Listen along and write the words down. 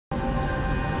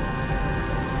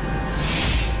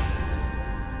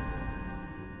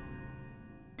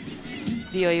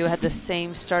BYU had the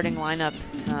same starting lineup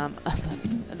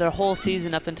their whole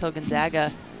season up until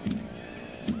Gonzaga.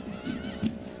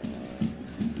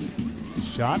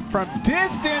 Shot from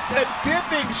distance, a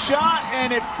dipping shot,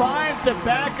 and it finds the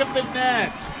back of the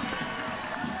net.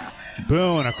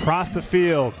 Boone across the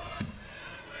field.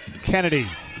 Kennedy.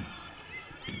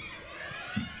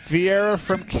 Vieira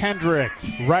from Kendrick,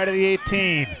 right of the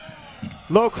 18.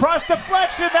 Low cross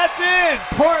deflection, that's in!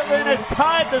 Portland has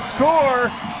tied the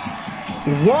score,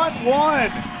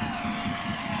 1-1.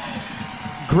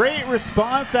 Great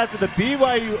response after the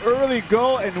BYU early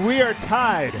goal, and we are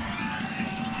tied.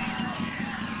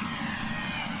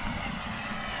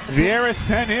 Vieira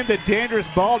sent in the dangerous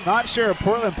ball. Not sure a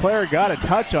Portland player got a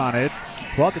touch on it.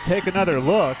 We'll have to take another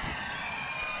look.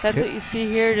 That's what you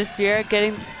see here, just Vieira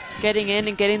getting in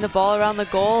and getting the ball around the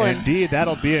goal. Indeed,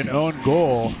 that'll be an own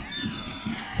goal.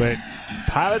 But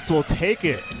Pilots will take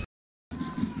it.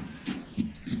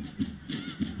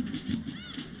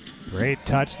 Great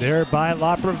touch there by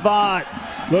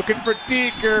LaPrevot. Looking for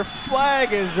Deeker.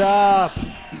 Flag is up.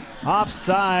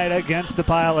 Offside against the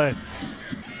Pilots.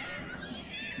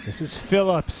 This is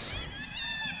Phillips.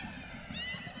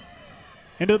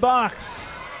 Into the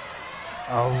box.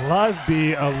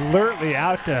 Lusby alertly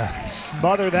out to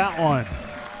smother that one.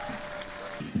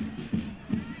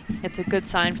 It's a good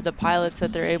sign for the Pilots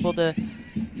that they're able to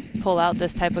pull out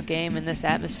this type of game in this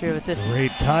atmosphere with this.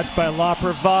 Great touch by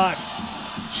LaPrevot.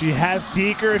 She has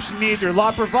Deeker if she needs her.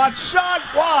 LaPrevot shot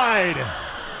wide.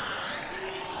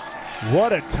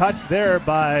 What a touch there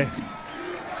by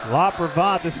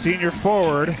LaPrevot, the senior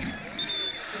forward.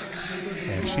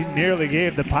 And she nearly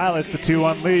gave the Pilots the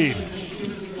 2-1 lead.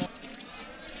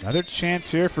 Another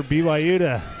chance here for BYU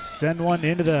to send one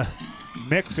into the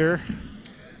mixer.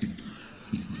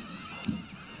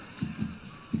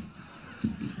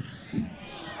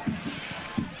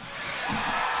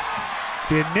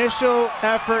 The initial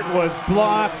effort was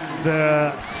blocked.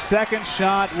 The second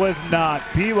shot was not.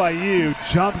 BYU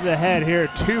jumps ahead here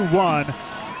 2-1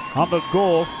 on the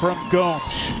goal from Gomes.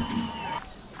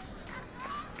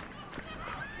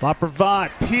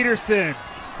 LaPrevot, Peterson.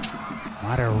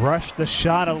 Might have rushed the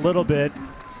shot a little bit.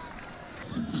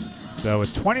 So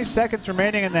with 20 seconds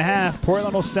remaining in the half,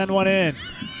 Portland will send one in.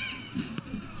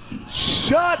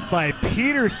 Shot by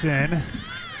Peterson.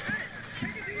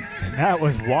 And that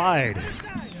was wide.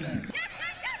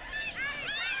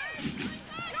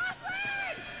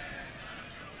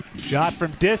 Shot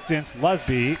from distance,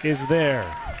 Lusby is there.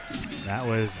 That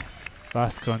was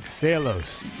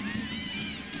Vasconcelos.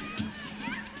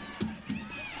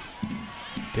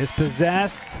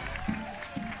 Dispossessed.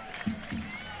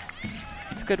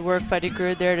 It's good work by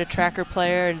DeGrood there to track her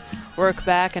player and work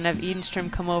back and have Edenstrom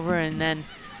come over, and then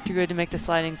DeGrood to make the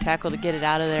sliding tackle to get it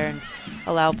out of there and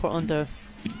allow Portland to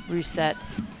reset.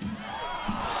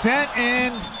 Sent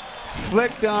in,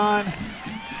 flicked on,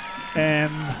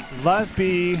 and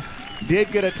Lusby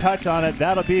did get a touch on it.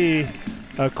 That'll be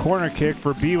a corner kick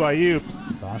for BYU.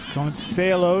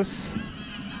 Vasconcelos.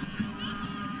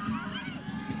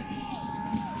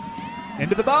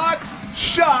 Into the box,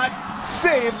 shot,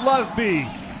 save Lusby.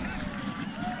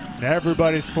 And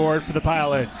everybody's forward for the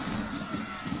Pilots.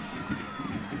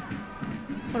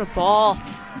 What a ball.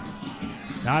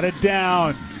 Knotted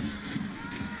down.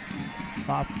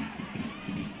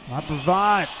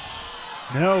 LaPrevot.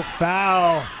 No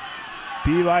foul.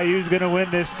 BYU's gonna win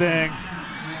this thing.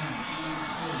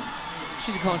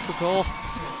 She's going for goal.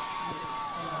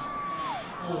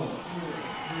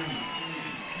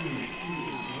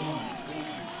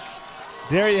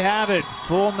 There you have it,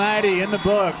 full 90 in the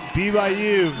books.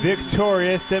 BYU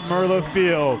victorious at Merlo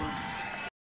Field.